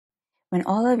When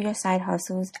all of your side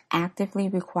hustles actively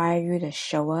require you to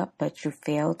show up but you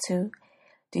fail to,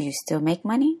 do you still make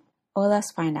money? Well,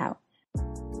 let's find out.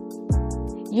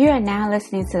 You are now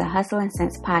listening to the Hustle and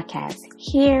Sense podcast.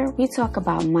 Here we talk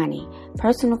about money,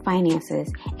 personal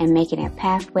finances, and making a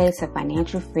pathway to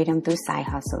financial freedom through side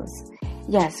hustles.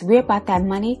 Yes, we're about that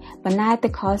money, but not at the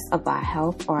cost of our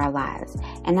health or our lives.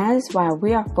 And that is why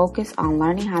we are focused on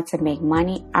learning how to make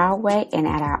money our way and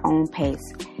at our own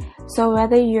pace. So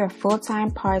whether you're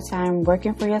full-time, part-time,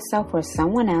 working for yourself or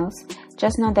someone else,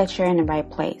 just know that you're in the right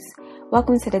place.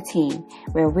 Welcome to the team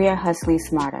where we are hustling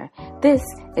smarter. This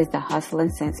is the Hustle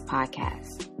and Sense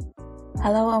podcast.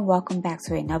 Hello and welcome back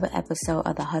to another episode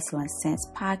of the Hustle and Sense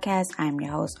podcast. I'm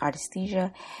your host,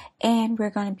 Artisthesia, and we're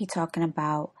going to be talking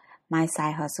about my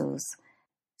side hustles.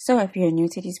 So if you're new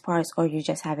to these parts or you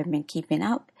just haven't been keeping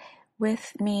up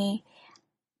with me,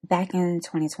 back in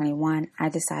 2021, I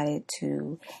decided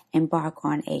to embark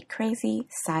on a crazy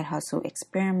side hustle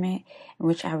experiment in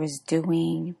which I was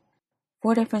doing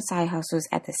 4 different side hustles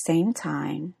at the same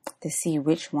time to see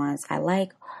which ones I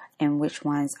like and which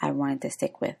ones I wanted to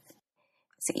stick with.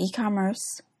 It's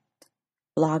e-commerce,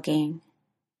 blogging,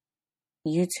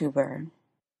 YouTuber,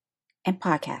 and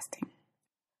podcasting.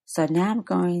 So now I'm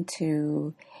going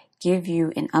to give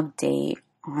you an update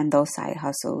on those side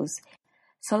hustles.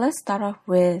 So let's start off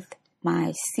with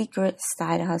my secret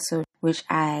side hustle, which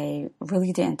I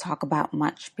really didn't talk about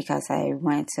much because I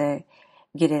wanted to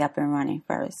get it up and running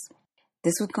first.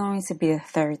 This was going to be the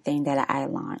third thing that I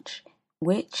launched,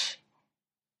 which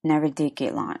never did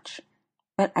get launched,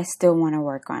 but I still want to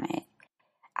work on it.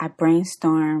 I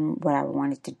brainstormed what I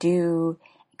wanted to do,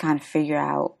 kind of figure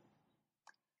out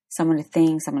some of the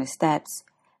things, some of the steps,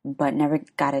 but never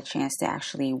got a chance to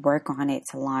actually work on it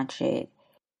to launch it.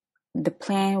 The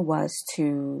plan was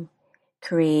to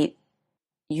create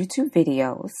YouTube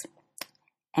videos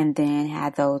and then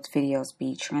have those videos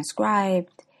be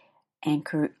transcribed and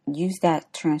use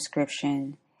that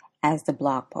transcription as the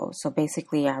blog post. So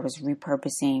basically I was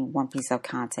repurposing one piece of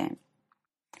content.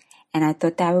 And I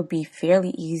thought that would be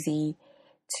fairly easy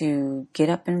to get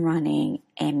up and running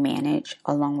and manage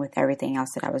along with everything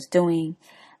else that I was doing.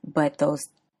 But those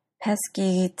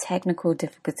pesky technical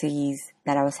difficulties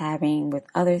that I was having with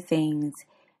other things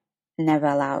never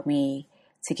allowed me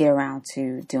to get around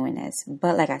to doing this.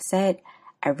 But like I said,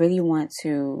 I really want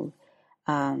to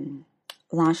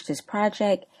launch this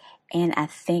project, and I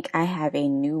think I have a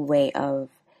new way of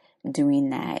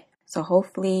doing that. So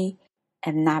hopefully,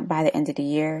 if not by the end of the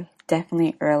year,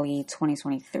 definitely early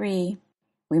 2023,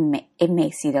 it may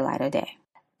see the light of day.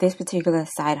 This particular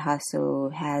side hustle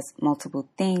has multiple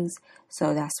things,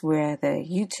 so that's where the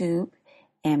YouTube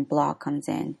and blog comes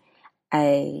in.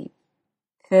 I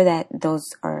feel that those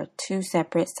are 2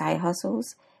 separate side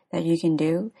hustles that you can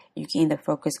do. You can either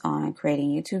focus on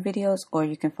creating YouTube videos or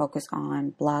you can focus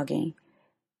on blogging.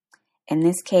 In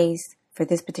this case, for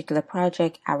this particular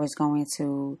project, I was going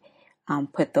to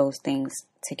put those things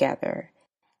together.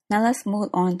 Now let's move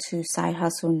on to side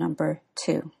hustle number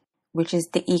 2, which is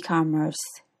the e-commerce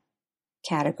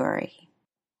category.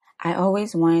 I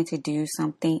always wanted to do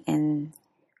something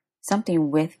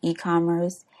with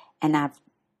e-commerce, and I've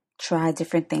tried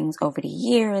different things over the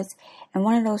years, and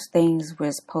one of those things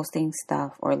was posting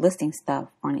stuff or listing stuff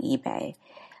on eBay.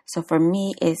 So for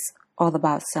me, it's all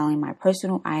about selling my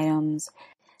personal items,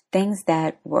 things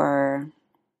that were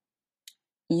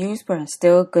used but in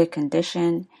still good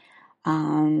condition,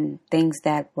 things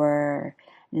that were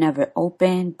never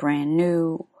opened, brand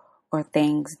new, or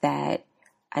things that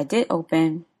I did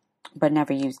open but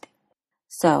never used it.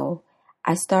 So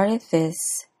I started this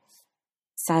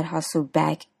side hustle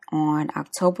back on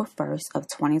October 1st of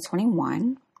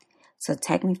 2021. So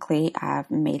technically I've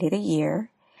made it a year.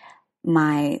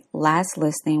 My last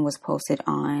listing was posted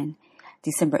on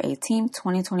December 18th,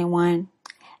 2021.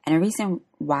 And the reason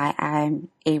why I'm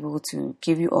able to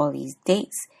give you all these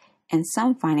dates and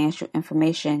some financial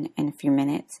information in a few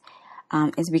minutes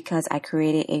is because I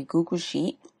created a Google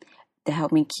Sheet to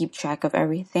help me keep track of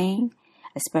everything,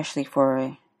 especially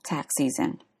for tax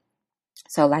season.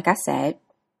 So like I said,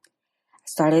 I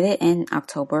started it in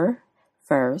October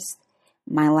 1st.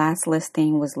 My last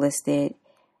listing was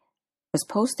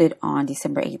posted on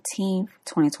December 18th,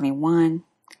 2021.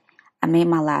 I made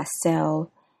my last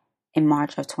sale in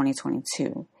March of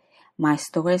 2022. My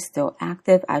store is still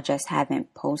active. I just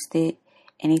haven't posted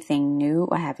anything new.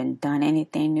 I haven't done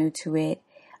anything new to it.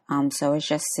 So it's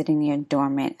just sitting there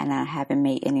dormant, and I haven't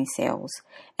made any sales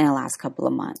in the last couple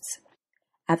of months.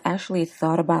 I've actually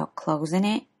thought about closing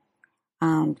it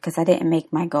because I didn't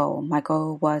make my goal. My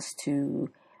goal was to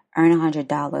earn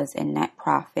 $100 in net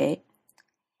profit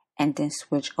and then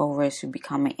switch over to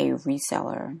becoming a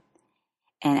reseller.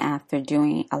 And after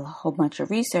doing a whole bunch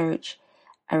of research,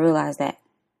 I realized that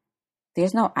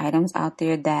there's no items out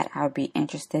there that I would be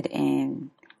interested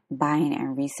in buying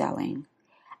and reselling.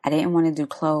 I didn't want to do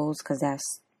clothes because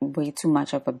that's way too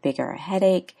much of a bigger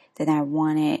headache than I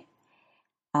wanted.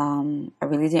 I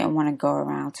really didn't want to go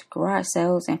around to garage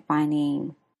sales and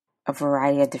finding a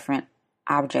variety of different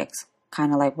objects,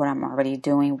 kind of like what I'm already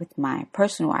doing with my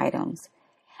personal items.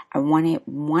 I wanted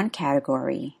one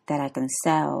category that I can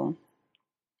sell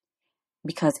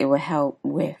because it would help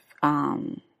with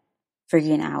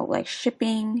figuring out like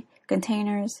shipping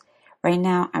containers. Right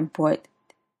now, I bought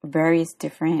various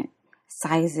different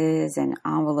sizes and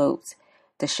envelopes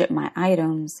to ship my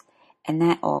items, and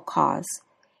that all costs.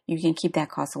 You can keep that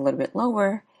cost a little bit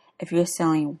lower if you're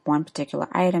selling one particular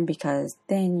item because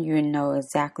then you know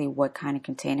exactly what kind of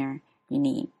container you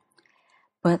need.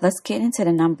 But let's get into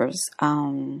the numbers.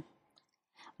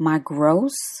 My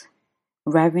gross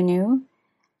revenue,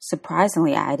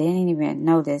 surprisingly, I didn't even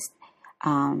notice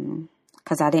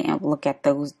because I didn't look at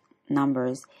those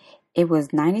numbers. It was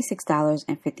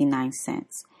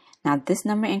 $96.59. Now, this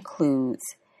number includes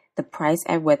the price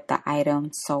at what the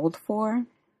item sold for,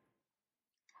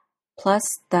 plus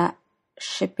the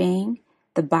shipping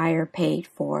the buyer paid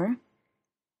for,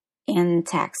 and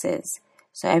taxes.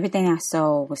 So everything I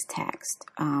sold was taxed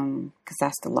because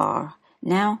that's the law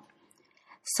now.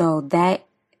 So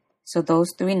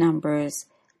those three numbers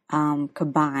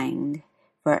combined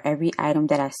for every item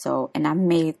that I sold, and I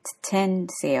made 10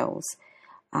 sales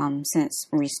since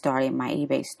restarting my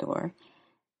eBay store,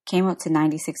 came up to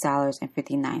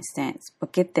 $96.59.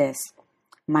 But get this,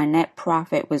 my net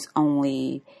profit was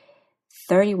only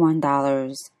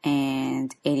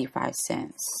 $31.85.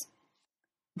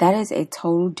 That is a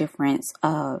total difference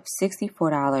of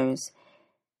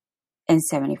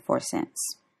 $64.74.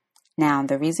 Now,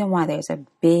 the reason why there's a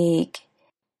big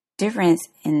difference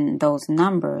in those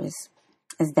numbers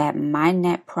is that my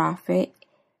net profit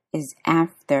is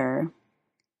after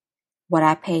what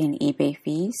I pay in eBay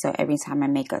fees. So every time I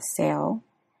make a sale,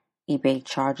 eBay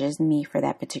charges me for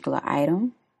that particular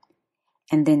item,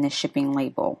 and then the shipping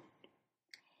label.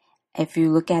 If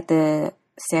you look at the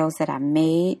sales that I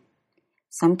made,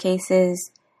 some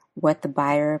cases, what the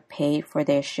buyer paid for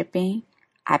their shipping,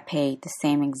 I paid the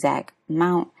same exact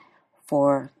amount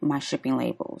for my shipping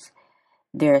labels.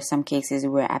 There are some cases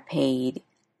where I paid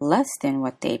less than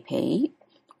what they paid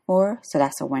for, so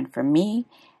that's a win for me.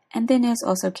 And then there's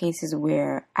also cases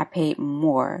where I paid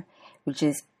more, which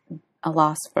is a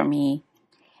loss for me,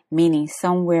 meaning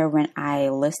somewhere when I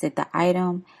listed the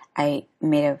item, I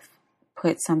may have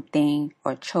put something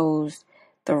or chose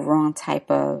the wrong type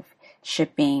of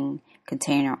shipping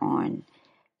container on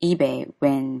eBay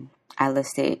when I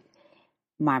listed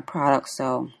my product.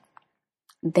 So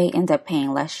they end up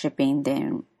paying less shipping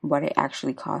than what it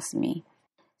actually cost me.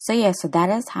 So that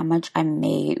is how much I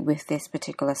made with this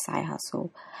particular side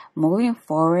hustle. Moving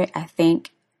forward, I think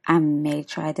I may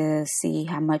try to see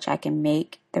how much I can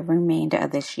make the remainder of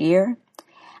this year.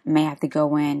 I may have to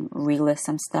go in, relist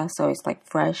some stuff so it's like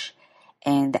fresh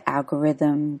and the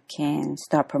algorithm can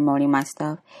start promoting my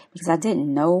stuff because I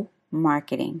didn't know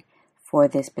marketing for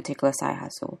this particular side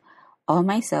hustle. All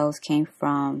my sales came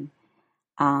from,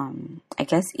 I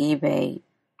guess, eBay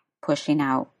pushing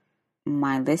out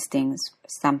my listings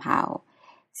somehow.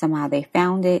 Somehow they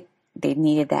found it, they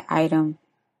needed that item,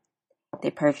 they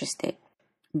purchased it.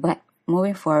 But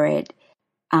moving forward,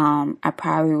 I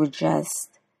probably would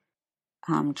just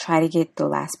try to get the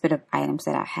last bit of items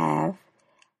that I have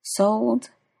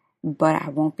sold, but I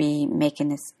won't be making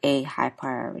this a high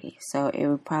priority. So it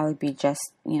would probably be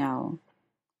just, an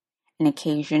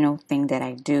occasional thing that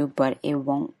I do, but it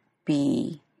won't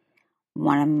be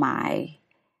one of my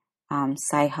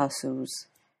side hustles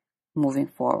moving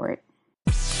forward.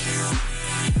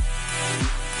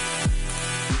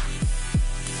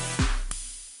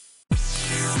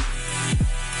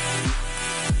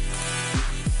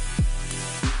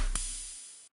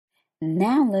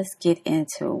 Now let's get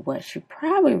into what you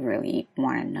probably really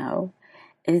want to know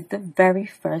is the very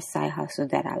first side hustle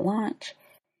that I launched,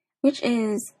 which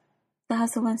is the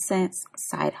Hustle and Sense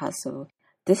side hustle.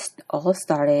 This all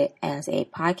started as a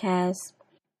podcast,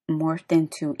 morphed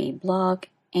into a blog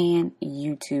and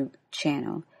YouTube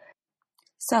channel.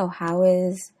 So how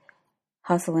is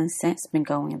Hustle and Sense been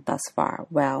going thus far?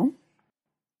 Well,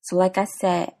 so like I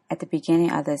said at the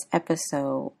beginning of this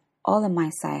episode, all of my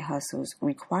side hustles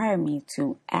require me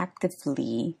to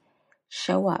actively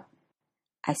show up.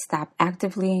 I stopped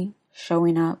actively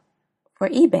showing up for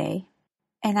eBay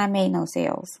and I made no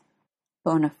sales.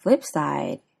 But on the flip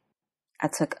side, I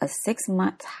took a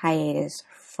 6-month hiatus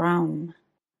from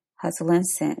Hustle and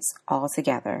Sense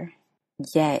altogether,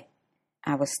 yet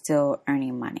I was still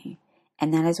earning money.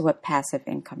 And that is what passive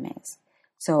income is.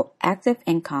 So active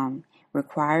income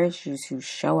requires you to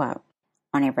show up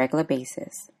on a regular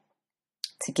basis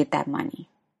to get that money.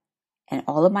 And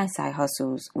all of my side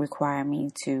hustles require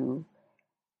me to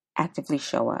actively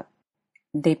show up.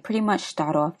 They pretty much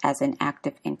start off as an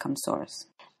active income source.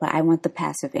 But I want the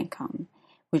passive income,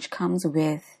 which comes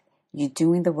with you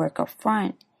doing the work up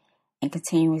front and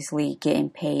continuously getting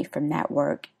paid from that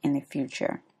work in the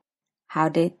future. How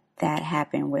did that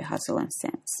happen with Hustle and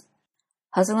Sense?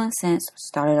 Hustle and Sense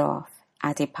started off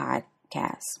as a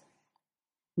podcast.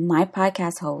 My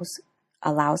podcast host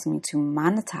allows me to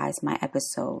monetize my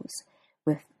episodes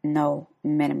with no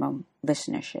minimum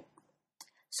listenership.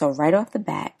 So right off the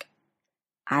bat,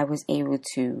 I was able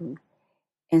to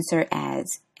insert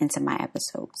ads into my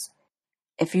episodes.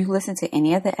 If you listen to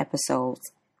any other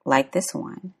episodes like this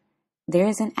one, there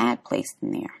is an ad placed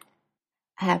in there.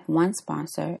 I have one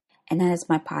sponsor, and that is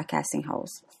my podcasting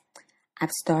host.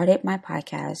 I've started my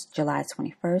podcast July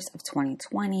 21st of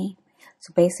 2020.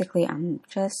 So basically, I'm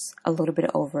just a little bit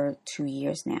over 2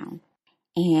 years now.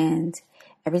 And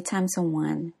every time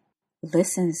someone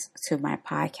listens to my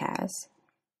podcast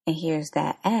and hears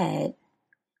that ad,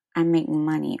 I make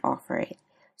money off of it.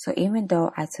 So even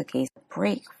though I took a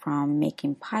break from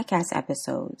making podcast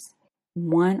episodes,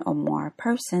 one or more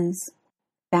persons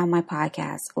found my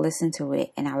podcast, listened to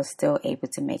it, and I was still able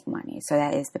to make money. So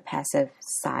that is the passive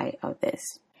side of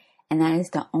this. And that is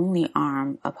the only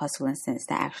arm of Hustle and Sense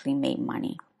that actually made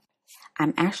money.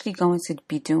 I'm actually going to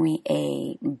be doing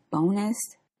a bonus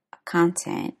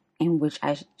content in which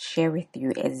I share with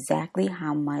you exactly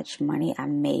how much money I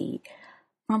made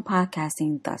from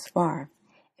podcasting thus far.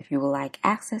 If you would like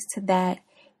access to that,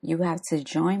 you have to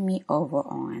join me over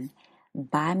on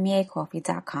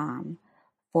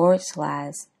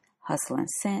buymeacoffee.com/Hustle and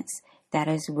Sense. That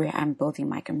is where I'm building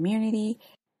my community.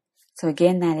 So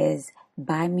again, that is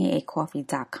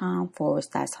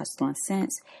buymeacoffee.com/Hustle and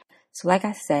Sense. So like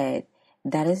I said,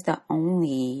 that is the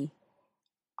only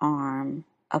arm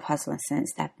of Hustle and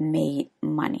Sense that made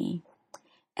money.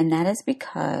 And that is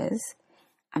because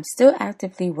I'm still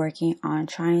actively working on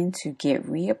trying to get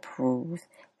reapproved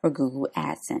for Google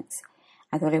AdSense.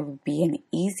 I thought it would be an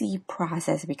easy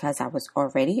process because I was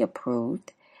already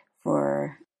approved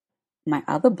for my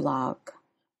other blog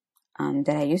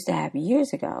that I used to have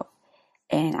years ago.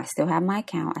 And I still have my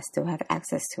account. I still have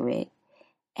access to it.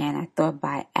 And I thought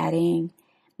by adding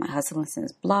my Hustle and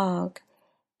Sense blog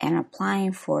and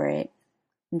applying for it,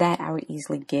 that I would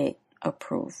easily get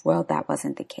approved. Well, that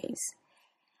wasn't the case.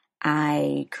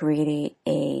 I created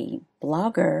a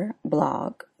Blogger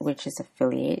blog, which is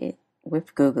affiliated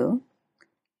with Google,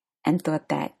 and thought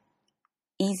that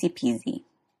easy peasy.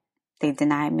 They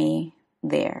denied me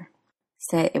there.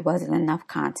 Said it wasn't enough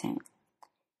content.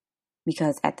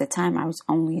 Because at the time I was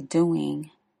only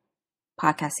doing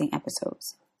podcasting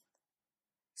episodes.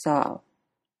 So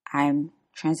I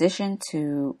transitioned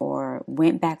to or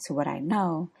went back to what I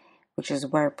know, which is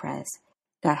WordPress,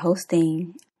 got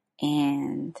hosting,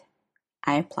 and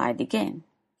I applied again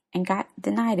and got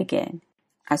denied again.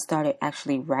 I started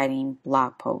actually writing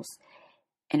blog posts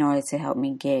in order to help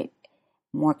me get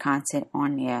more content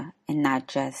on there and not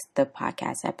just the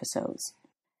podcast episodes.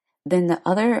 Then the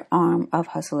other arm of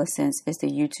Hustle and Sense is the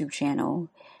YouTube channel,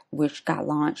 which got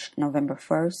launched November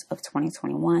 1st of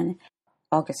 2021.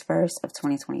 August 1st of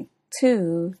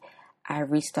 2022, I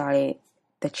restarted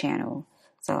the channel.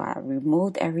 So I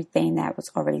removed everything that was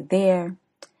already there,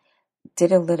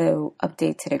 did a little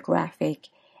update to the graphic,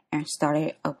 and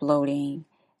started uploading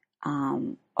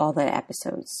all the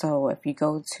episodes. So if you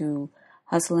go to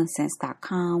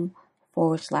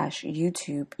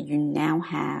hustleandsense.com/YouTube, you now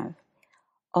have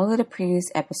all of the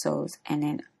previous episodes, and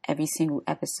then every single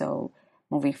episode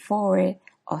moving forward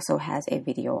also has a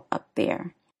video up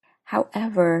there.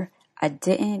 However, I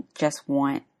didn't just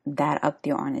want that up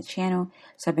there on the channel,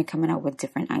 so I've been coming up with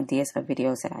different ideas of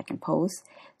videos that I can post.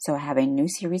 So I have a new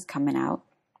series coming out.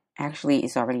 Actually,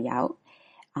 it's already out.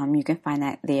 You can find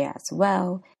that there as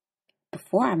well.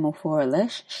 Before I move forward,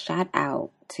 let's shout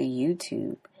out to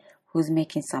YouTube, who's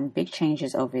making some big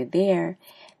changes over there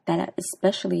that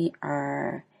especially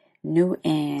our new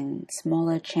and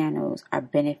smaller channels are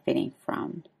benefiting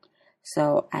from.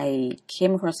 So I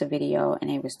came across a video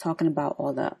and it was talking about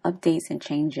all the updates and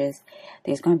changes.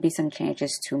 There's going to be some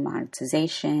changes to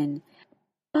monetization,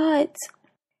 but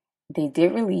they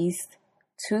did release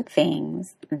 2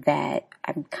 things that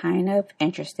I'm kind of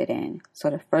interested in. So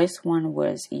the first one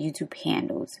was YouTube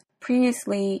handles.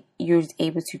 Previously, you were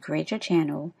able to create your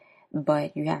channel,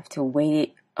 but you have to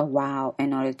wait a while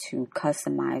in order to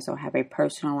customize or have a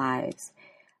personalized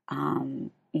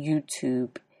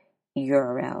YouTube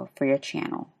URL for your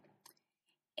channel.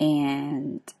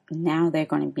 And now they're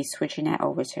going to be switching that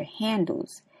over to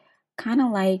handles, kind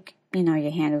of like,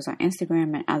 your handles on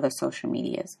Instagram and other social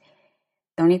medias.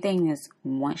 The only thing is,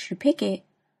 once you pick it,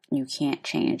 you can't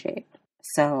change it.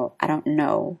 So I don't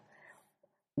know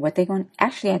what they're going to,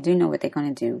 actually I do know what they're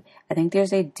going to do. I think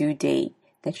there's a due date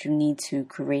that you need to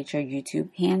create your YouTube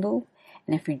handle.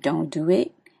 And if you don't do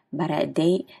it by that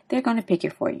date, they're going to pick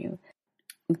it for you.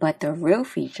 But the real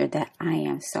feature that I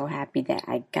am so happy that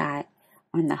I got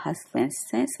on the Hustlin'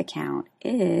 Cents account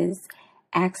is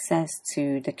access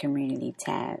to the community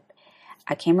tab.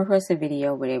 I came across a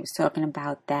video where they was talking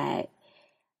about that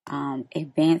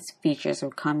advanced features are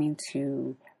coming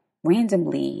to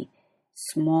randomly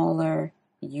smaller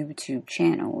YouTube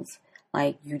channels.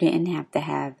 Like, you didn't have to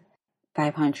have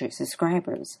 500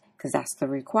 subscribers because that's the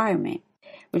requirement,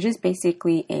 which is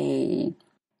basically a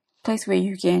place where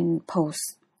you can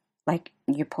post like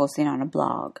you're posting on a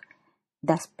blog.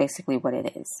 That's basically what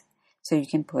it is. So you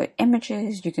can put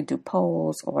images, you can do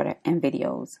polls or whatever, and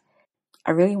videos.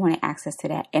 I really wanted access to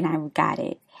that, and I got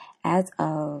it as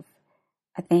of,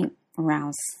 I think,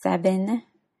 around 7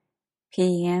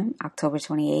 p.m. October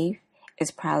 28th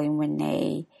is probably when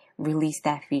they released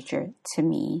that feature to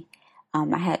me.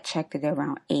 I had checked it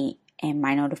around 8, and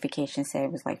my notification said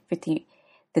it was like 50.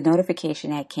 The notification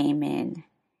that came in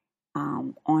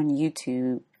on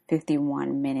YouTube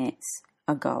 51 minutes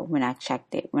ago when I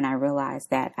checked it, when I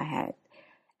realized that I had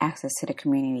access to the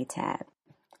community tab.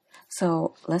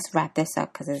 So let's wrap this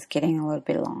up because it's getting a little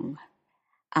bit long.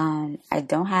 I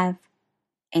don't have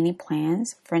any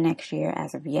plans for next year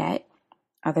as of yet,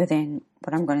 other than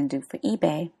what I'm going to do for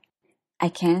eBay. I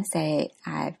can say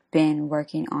I've been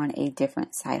working on a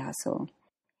different side hustle.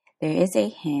 There is a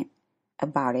hint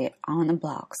about it on the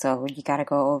blog, so you got to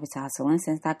go over to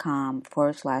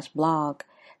hustleandcents.com/blog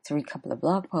to read a couple of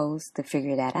blog posts to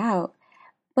figure that out.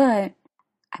 But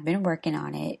I've been working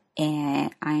on it,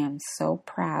 and I am so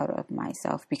proud of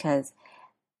myself because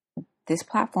this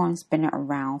platform's been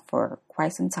around for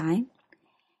quite some time,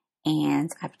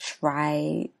 and I've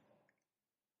tried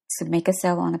to make a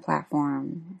sale on the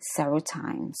platform several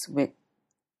times with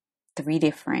 3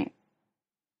 different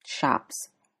shops,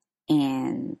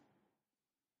 and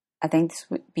I think this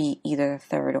would be either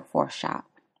the 3rd or 4th shop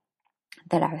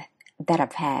that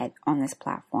I've had on this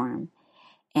platform.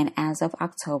 And as of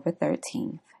October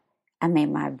 13th, I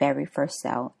made my very first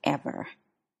sale ever.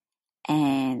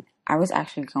 And I was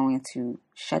actually going to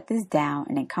shut this down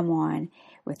and then come on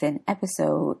with an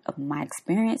episode of my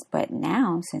experience. But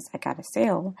now, since I got a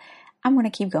sale, I'm going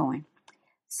to keep going.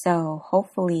 So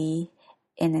hopefully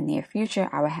in the near future,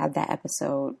 I will have that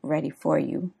episode ready for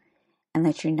you and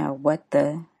let you know what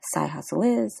the side hustle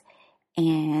is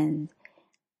and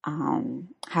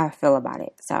how I feel about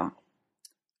it. So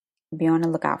be on the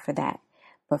lookout for that.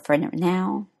 But for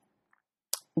now,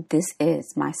 this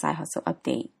is my side hustle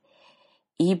update.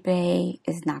 eBay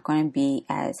is not going to be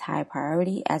as high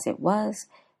priority as it once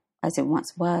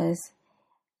was.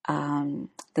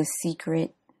 The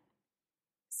secret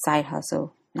side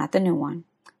hustle, not the new one,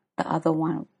 the other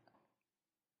one,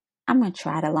 I'm going to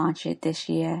try to launch it this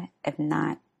year. If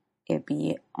not, it'll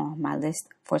be on my list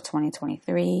for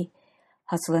 2023.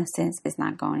 Hustle'n Cents is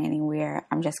not going anywhere.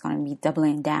 I'm just going to be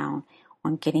doubling down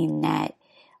on getting that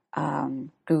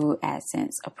Google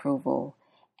AdSense approval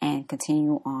and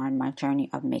continue on my journey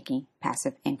of making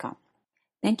passive income.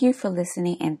 Thank you for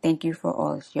listening, and thank you for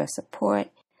all of your support.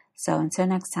 So until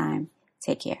next time,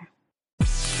 take care.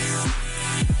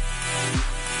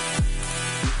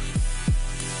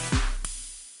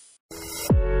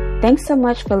 Thanks so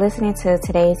much for listening to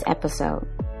today's episode.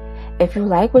 If you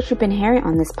like what you've been hearing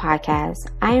on this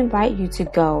podcast, I invite you to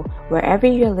go wherever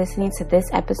you're listening to this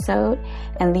episode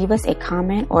and leave us a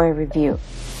comment or a review.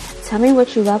 Tell me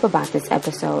what you love about this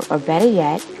episode, or better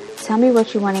yet, tell me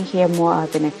what you want to hear more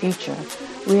of in the future.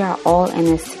 We are all in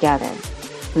this together.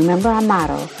 Remember our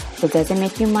motto: if it doesn't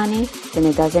make you money, then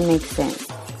it doesn't make sense.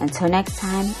 Until next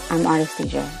time, I'm Artist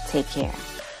Deidre. Take care.